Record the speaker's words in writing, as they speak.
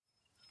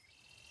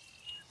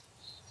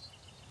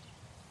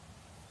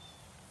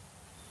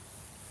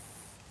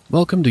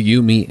Welcome to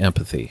You, Me,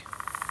 Empathy,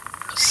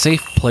 a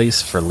safe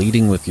place for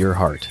leading with your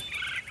heart.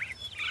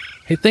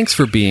 Hey, thanks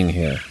for being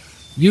here.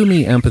 You,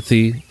 Me,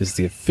 Empathy is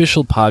the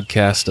official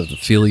podcast of the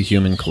Feely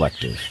Human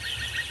Collective,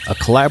 a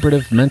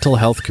collaborative mental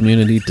health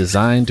community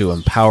designed to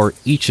empower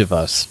each of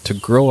us to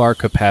grow our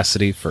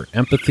capacity for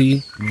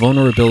empathy,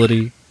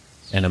 vulnerability,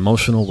 and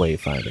emotional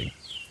wayfinding.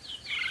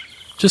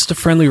 Just a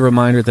friendly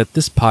reminder that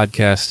this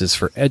podcast is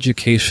for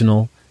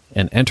educational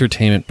and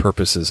entertainment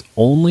purposes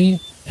only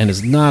and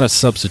is not a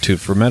substitute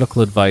for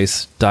medical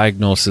advice,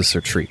 diagnosis, or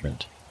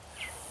treatment.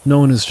 No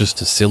one is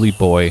just a silly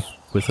boy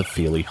with a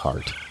feely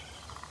heart.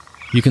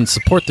 You can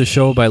support the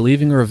show by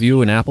leaving a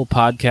review in Apple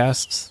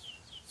Podcasts,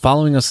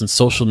 following us on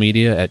social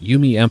media at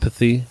Yumi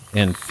Empathy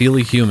and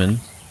Feely Human,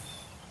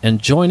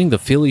 and joining the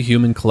Feely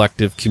Human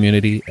Collective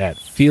community at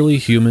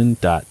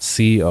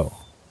feelyhuman.co.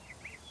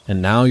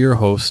 And now your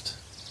host,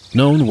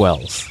 Known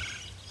Wells.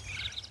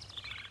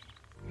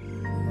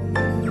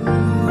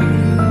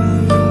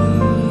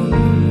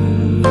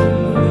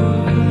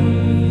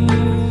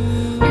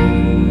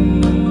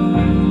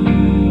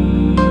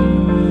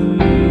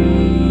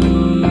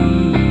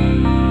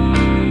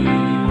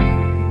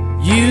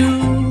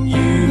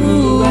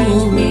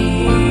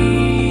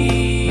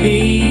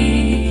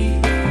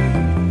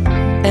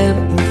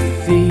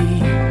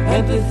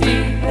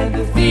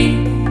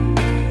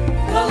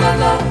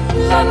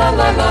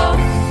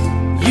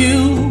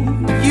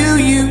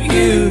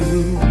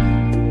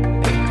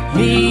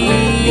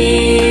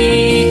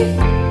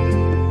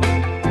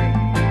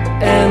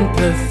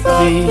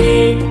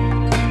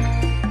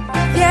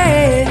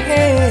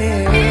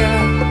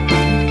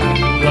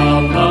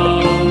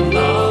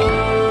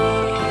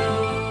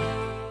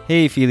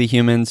 Hey, Feely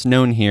Humans,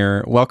 Known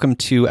here. Welcome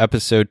to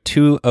episode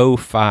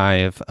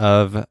 205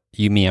 of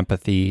You, Me,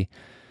 Empathy.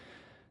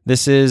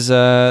 This is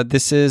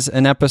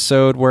an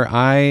episode where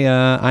I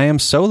am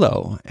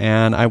solo,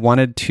 and I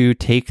wanted to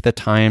take the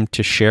time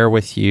to share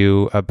with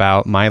you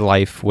about my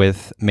life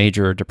with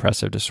major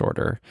depressive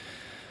disorder.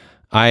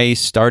 I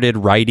started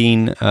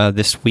writing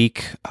this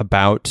week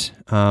about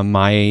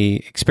my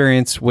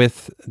experience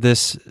with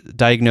this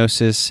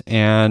diagnosis,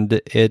 and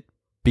it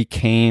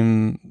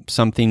became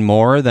something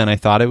more than I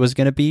thought it was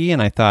going to be,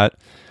 and I thought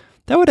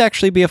that would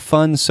actually be a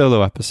fun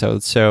solo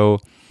episode. So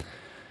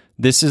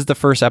this is the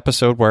first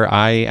episode where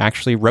I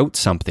actually wrote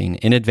something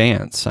in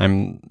advance.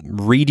 I'm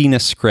reading a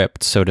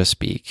script, so to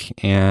speak,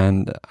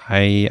 and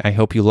I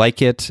hope you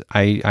like it.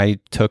 I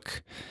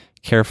took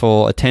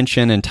careful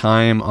attention and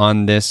time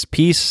on this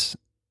piece,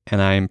 and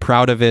I'm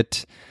proud of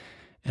it,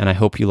 and I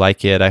hope you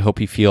like it. I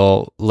hope you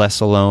feel less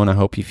alone. I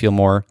hope you feel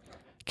more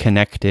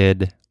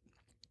connected.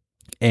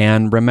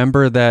 And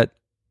remember that,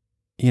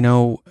 you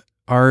know,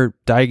 our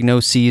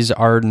diagnoses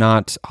are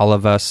not all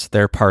of us.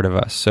 They're part of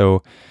us.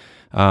 So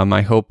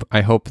I hope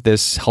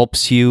this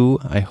helps you.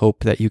 I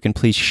hope that you can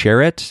please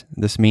share it.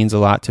 This means a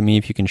lot to me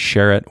if you can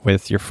share it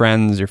with your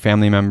friends, your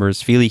family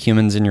members, Feely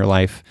humans in your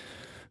life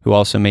who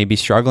also may be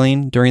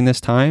struggling during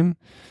this time.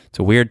 It's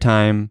a weird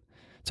time.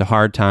 It's a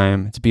hard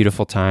time. It's a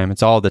beautiful time.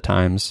 It's all the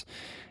times.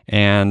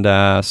 And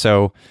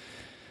so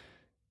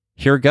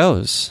here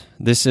goes.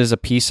 This is a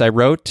piece I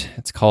wrote.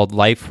 It's called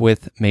Life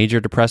with Major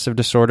Depressive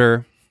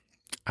Disorder.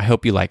 I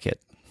hope you like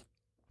it.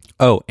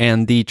 Oh,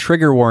 and the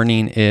trigger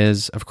warning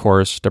is, of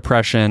course,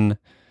 depression.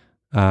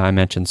 I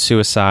mentioned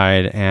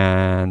suicide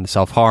and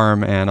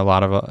self-harm and a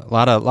lot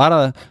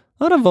of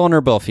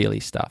vulnerable feely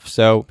stuff.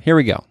 So here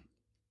we go.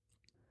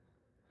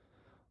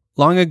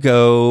 Long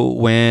ago,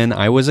 when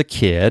I was a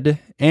kid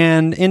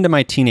and into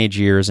my teenage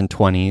years and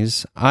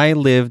 20s, I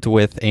lived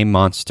with a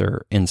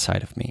monster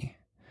inside of me.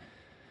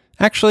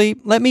 Actually,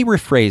 let me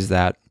rephrase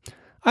that.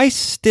 I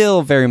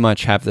still very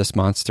much have this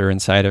monster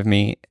inside of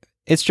me.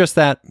 It's just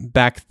that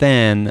back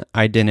then,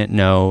 I didn't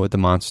know the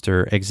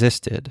monster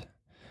existed.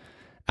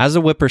 As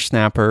a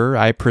whippersnapper,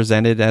 I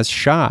presented as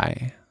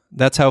shy.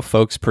 That's how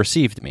folks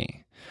perceived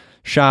me.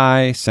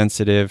 Shy,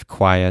 sensitive,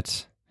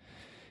 quiet.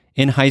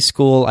 In high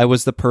school, I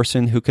was the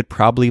person who could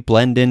probably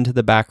blend into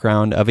the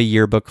background of a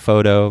yearbook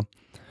photo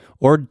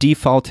or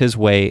default his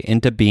way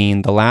into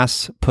being the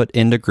last put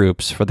into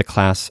groups for the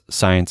class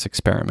science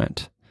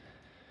experiment.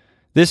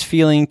 This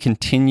feeling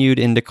continued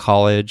into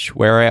college,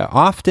 where I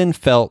often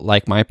felt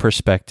like my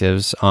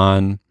perspectives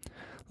on,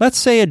 let's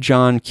say, a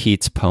John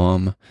Keats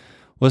poem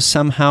was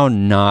somehow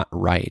not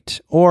right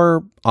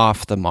or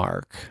off the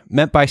mark,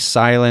 meant by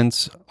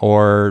silence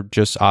or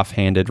just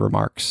offhanded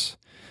remarks.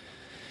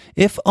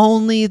 If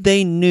only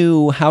they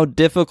knew how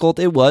difficult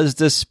it was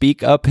to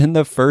speak up in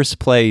the first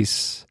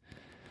place.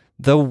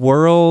 The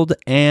world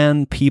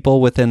and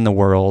people within the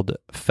world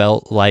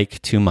felt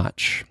like too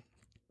much.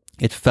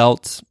 It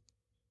felt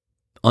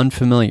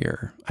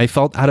unfamiliar. I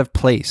felt out of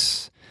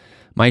place.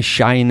 My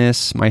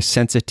shyness, my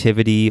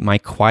sensitivity, my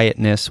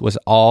quietness was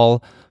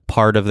all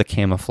part of the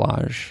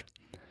camouflage.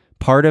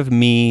 Part of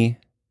me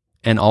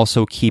and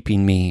also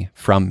keeping me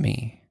from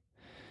me.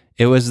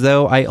 It was as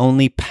though I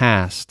only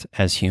passed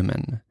as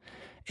human.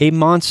 A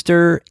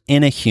monster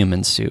in a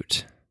human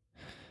suit.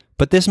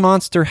 But this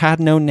monster had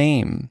no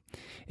name.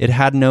 It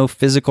had no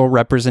physical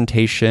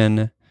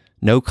representation,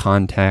 no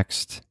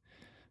context.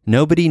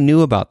 Nobody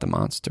knew about the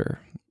monster,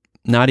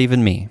 not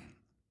even me.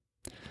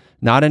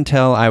 Not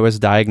until I was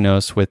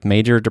diagnosed with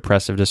major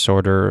depressive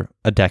disorder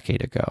a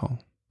decade ago.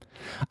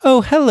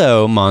 Oh,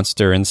 hello,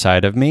 monster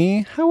inside of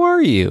me. How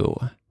are you?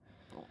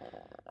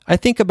 I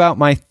think about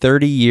my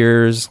 30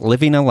 years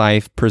living a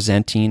life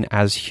presenting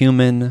as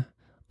human,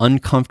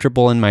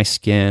 uncomfortable in my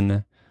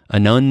skin,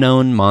 an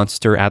unknown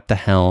monster at the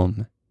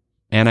helm,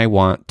 and I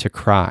want to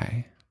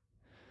cry.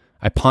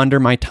 I ponder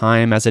my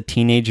time as a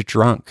teenage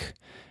drunk,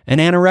 an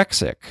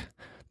anorexic,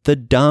 the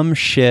dumb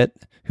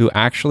shit who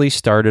actually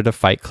started a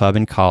fight club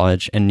in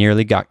college and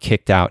nearly got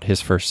kicked out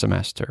his first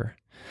semester.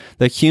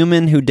 The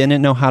human who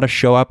didn't know how to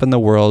show up in the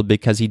world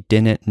because he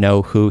didn't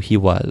know who he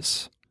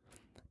was.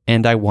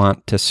 And I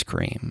want to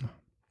scream.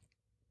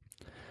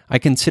 I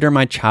consider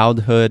my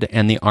childhood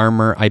and the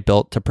armor I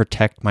built to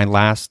protect my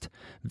last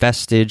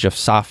vestige of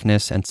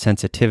softness and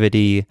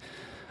sensitivity,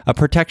 a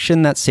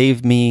protection that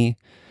saved me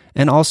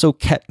and also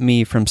kept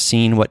me from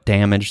seeing what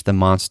damage the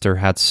monster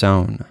had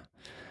sown.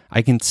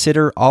 I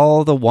consider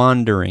all the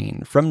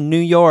wandering from New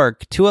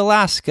York to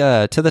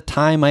Alaska to the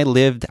time I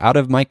lived out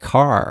of my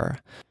car,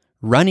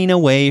 running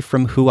away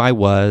from who I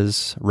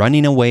was,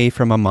 running away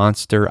from a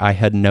monster I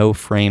had no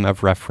frame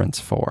of reference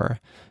for,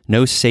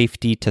 no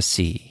safety to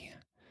see.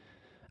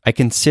 I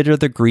consider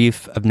the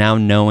grief of now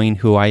knowing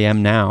who I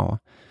am now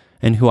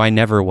and who I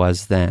never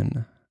was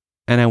then,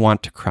 and I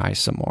want to cry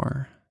some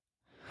more.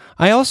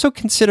 I also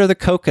consider the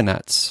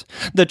coconuts,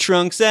 the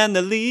trunks and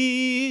the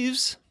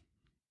leaves.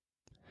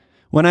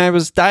 When I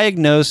was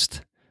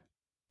diagnosed,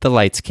 the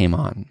lights came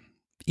on.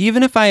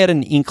 Even if I had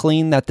an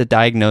inkling that the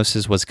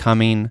diagnosis was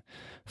coming,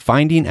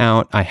 finding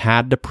out I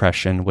had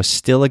depression was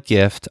still a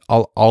gift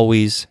I'll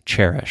always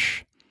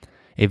cherish.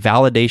 A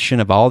validation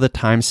of all the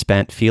time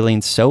spent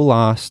feeling so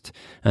lost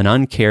and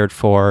uncared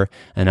for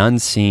and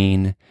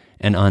unseen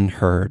and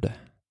unheard.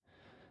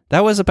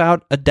 That was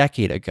about a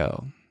decade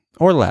ago.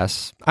 Or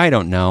less. I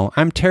don't know.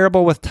 I'm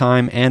terrible with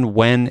time and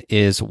when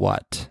is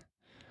what.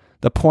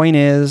 The point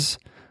is,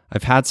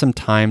 I've had some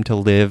time to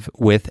live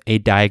with a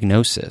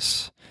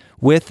diagnosis,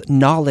 with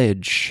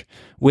knowledge,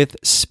 with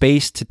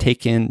space to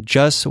take in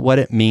just what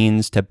it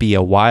means to be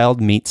a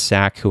wild meat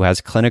sack who has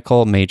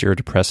clinical major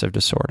depressive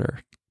disorder.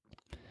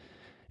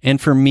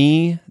 And for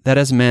me, that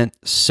has meant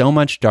so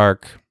much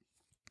dark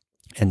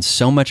and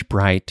so much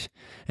bright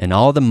and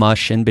all the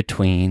mush in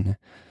between,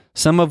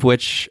 some of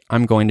which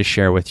I'm going to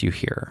share with you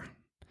here.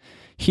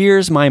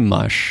 Here's my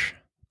mush,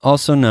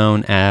 also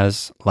known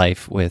as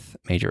life with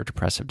major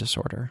depressive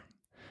disorder.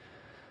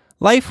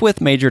 Life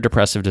with major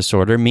depressive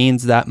disorder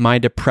means that my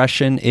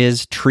depression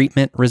is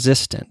treatment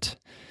resistant.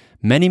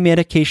 Many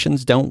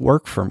medications don't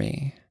work for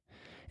me.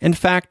 In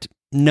fact,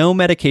 no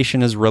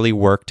medication has really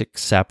worked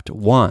except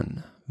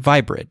one,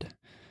 Viibryd.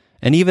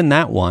 And even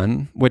that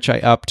one, which I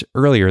upped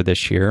earlier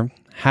this year,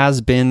 has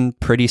been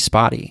pretty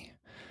spotty.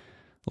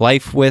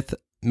 Life with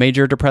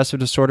major depressive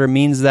disorder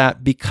means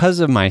that because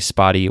of my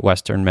spotty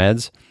Western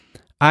meds,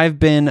 I've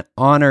been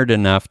honored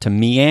enough to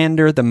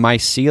meander the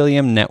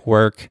mycelium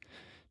network,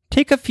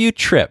 take a few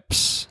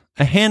trips,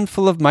 a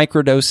handful of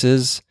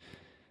microdoses,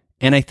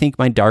 and I think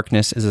my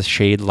darkness is a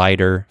shade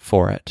lighter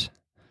for it.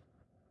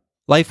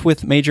 Life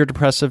with major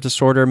depressive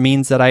disorder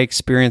means that I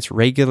experience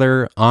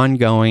regular,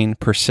 ongoing,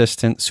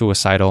 persistent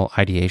suicidal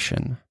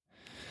ideation.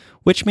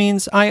 Which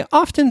means I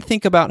often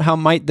think about how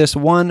might this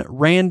one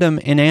random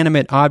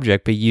inanimate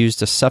object be used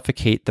to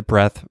suffocate the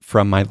breath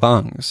from my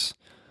lungs,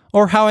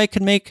 or how I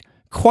could make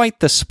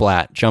quite the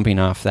splat jumping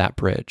off that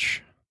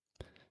bridge.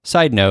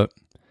 Side note,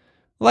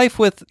 life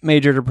with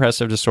major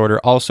depressive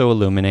disorder also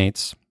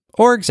illuminates,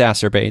 or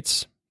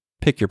exacerbates,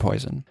 pick your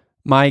poison,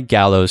 my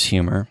gallows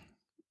humor.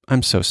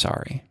 I'm so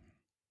sorry.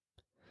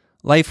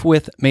 Life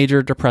with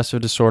major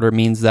depressive disorder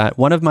means that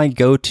one of my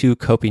go-to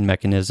coping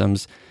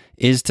mechanisms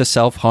is to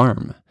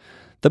self-harm.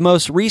 The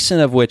most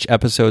recent of which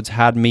episodes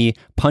had me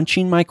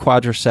punching my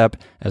quadricep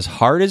as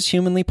hard as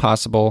humanly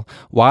possible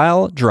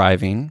while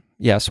driving,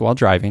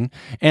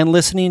 and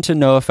listening to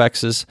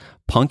NoFX's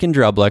Punk in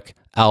Drublic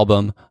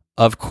album,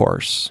 of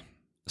course.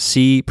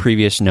 See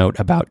previous note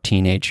about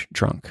teenage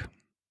drunk.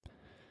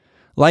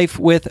 Life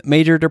with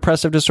major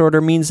depressive disorder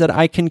means that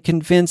I can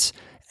convince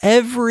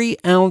every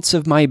ounce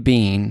of my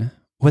being,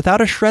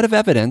 without a shred of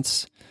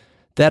evidence,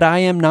 that I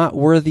am not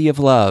worthy of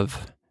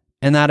love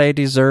and that I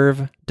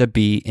deserve to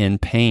be in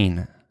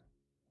pain.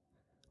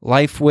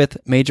 Life with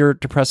major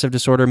depressive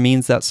disorder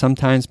means that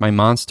sometimes my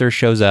monster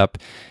shows up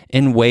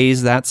in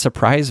ways that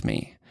surprise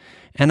me,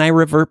 and I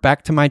revert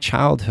back to my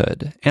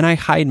childhood, and I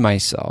hide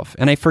myself,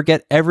 and I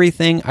forget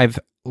everything I've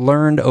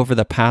learned over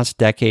the past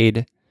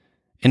decade,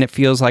 and it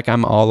feels like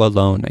I'm all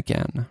alone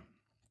again.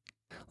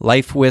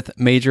 Life with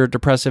major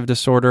depressive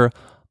disorder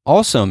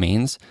also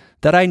means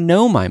that I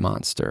know my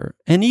monster,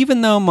 and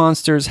even though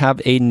monsters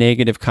have a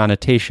negative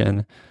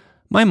connotation,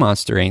 my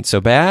monster ain't so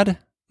bad.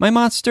 My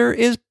monster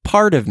is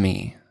part of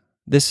me.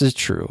 This is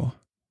true.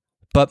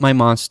 But my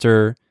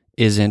monster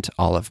isn't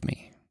all of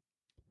me.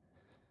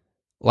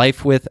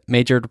 Life with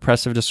major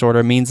depressive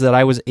disorder means that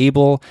I was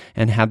able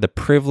and had the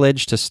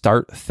privilege to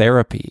start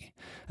therapy,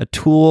 a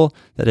tool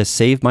that has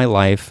saved my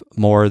life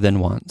more than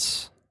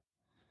once.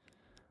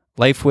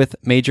 Life with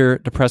major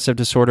depressive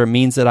disorder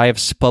means that I have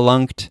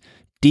spelunked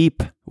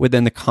deep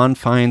within the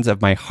confines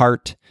of my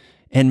heart,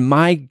 and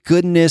my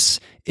goodness,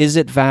 is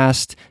it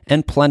vast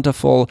and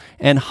plentiful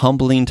and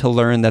humbling to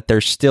learn that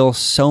there's still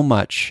so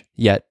much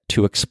yet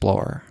to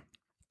explore.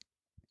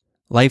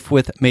 Life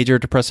with major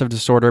depressive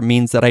disorder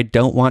means that I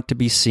don't want to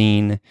be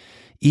seen,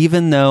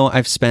 even though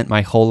I've spent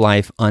my whole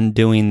life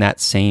undoing that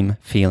same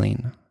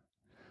feeling.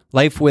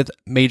 Life with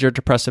major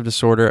depressive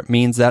disorder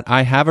means that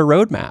I have a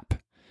roadmap,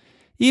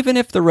 even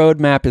if the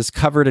roadmap is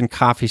covered in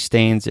coffee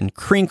stains and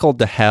crinkled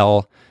to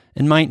hell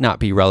and might not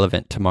be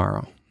relevant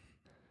tomorrow.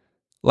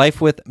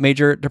 Life with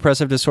major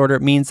depressive disorder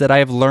means that I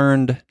have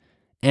learned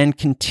and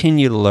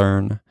continue to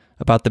learn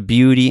about the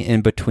beauty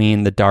in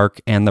between the dark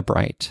and the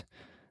bright.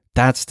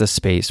 That's the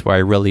space where I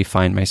really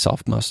find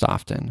myself most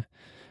often.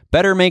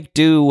 Better make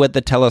do with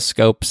the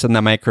telescopes and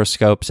the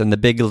microscopes and the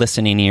big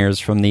listening ears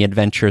from the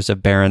adventures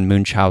of Baron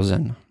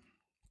Munchausen.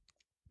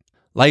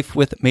 Life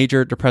with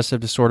major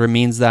depressive disorder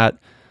means that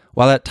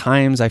while at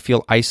times I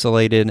feel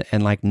isolated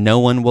and like no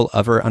one will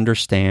ever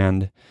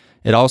understand,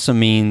 it also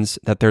means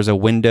that there's a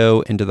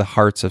window into the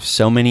hearts of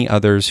so many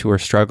others who are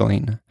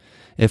struggling,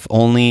 if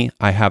only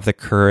I have the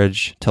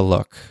courage to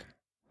look.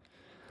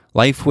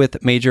 Life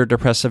with major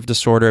depressive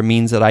disorder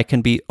means that I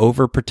can be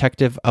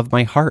overprotective of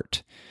my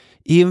heart,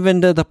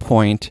 even to the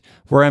point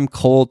where I'm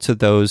cold to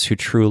those who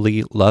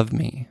truly love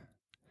me.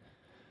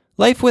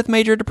 Life with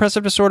major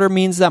depressive disorder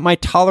means that my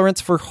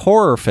tolerance for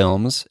horror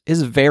films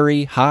is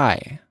very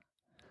high.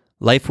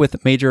 Life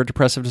with major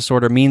depressive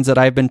disorder means that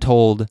I've been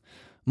told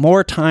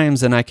more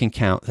times than I can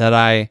count that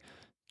I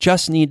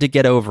just need to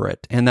get over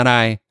it, and that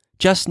I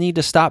just need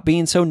to stop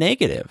being so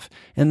negative,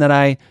 and that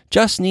I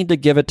just need to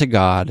give it to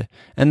God,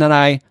 and that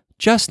I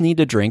just need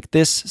to drink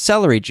this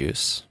celery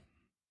juice.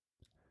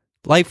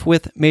 Life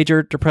with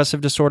major depressive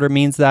disorder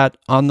means that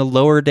on the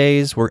lower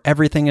days where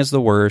everything is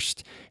the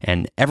worst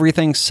and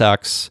everything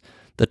sucks,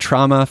 the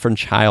trauma from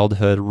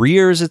childhood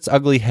rears its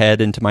ugly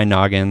head into my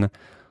noggin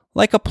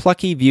like a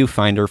plucky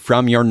viewfinder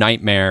from your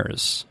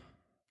nightmares.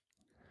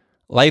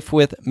 Life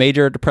with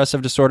major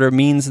depressive disorder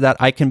means that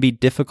I can be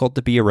difficult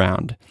to be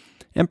around,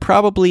 and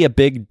probably a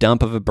big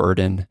dump of a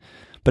burden,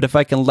 but if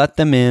I can let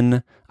them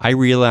in, I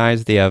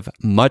realize they have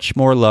much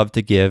more love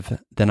to give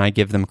than I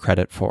give them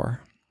credit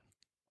for.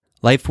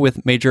 Life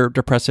with major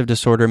depressive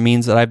disorder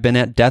means that I've been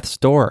at death's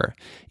door,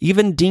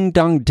 even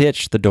ding-dong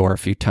ditched the door a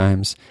few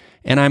times,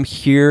 and I'm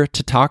here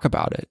to talk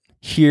about it,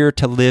 here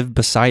to live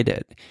beside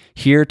it,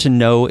 here to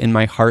know in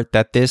my heart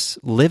that this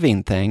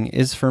living thing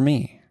is for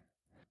me.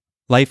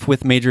 Life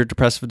with major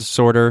depressive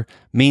disorder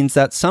means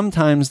that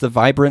sometimes the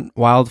vibrant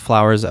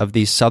wildflowers of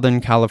these Southern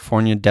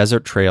California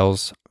desert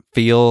trails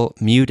feel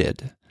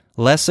muted,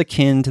 less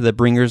akin to the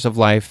bringers of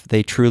life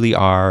they truly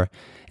are,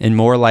 and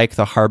more like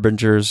the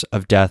harbingers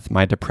of death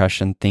my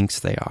depression thinks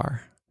they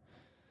are.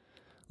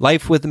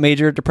 Life with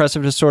major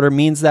depressive disorder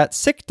means that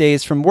sick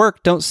days from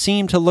work don't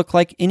seem to look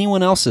like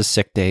anyone else's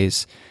sick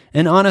days,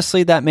 and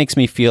honestly, that makes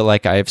me feel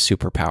like I have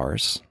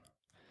superpowers.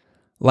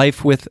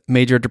 Life with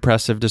major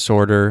depressive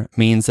disorder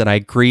means that I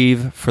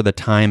grieve for the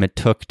time it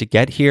took to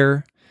get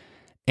here,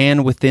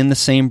 and within the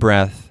same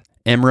breath,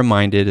 am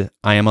reminded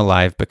I am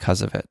alive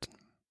because of it.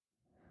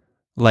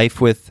 Life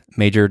with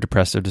major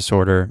depressive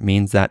disorder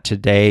means that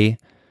today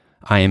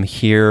I am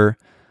here,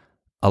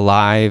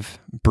 alive,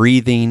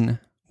 breathing,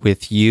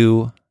 with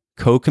you,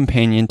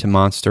 co-companion to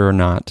Monster or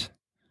Not,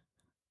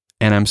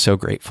 and I'm so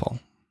grateful.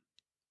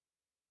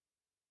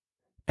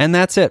 And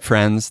that's it,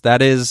 friends.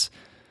 That is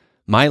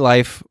my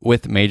life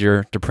with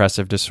major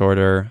depressive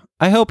disorder.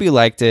 I hope you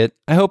liked it.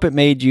 I hope it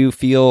made you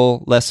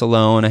feel less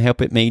alone. I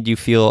hope it made you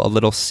feel a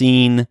little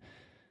seen.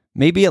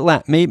 Maybe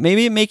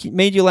it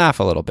made you laugh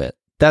a little bit.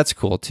 That's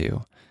cool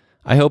too.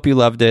 I hope you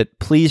loved it.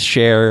 Please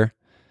share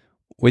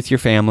with your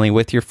family,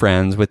 with your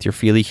friends, with your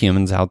feely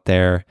humans out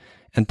there.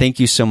 And thank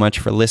you so much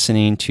for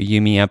listening to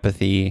You Me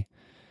Empathy.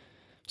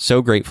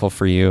 So grateful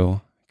for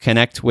you.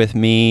 Connect with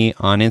me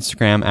on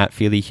Instagram at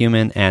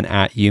feelyhuman and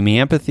at You Me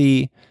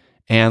Empathy,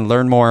 and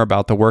learn more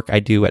about the work I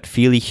do at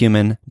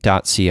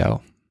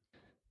feelyhuman.co.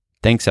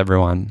 Thanks,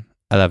 everyone.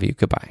 I love you.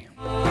 Goodbye.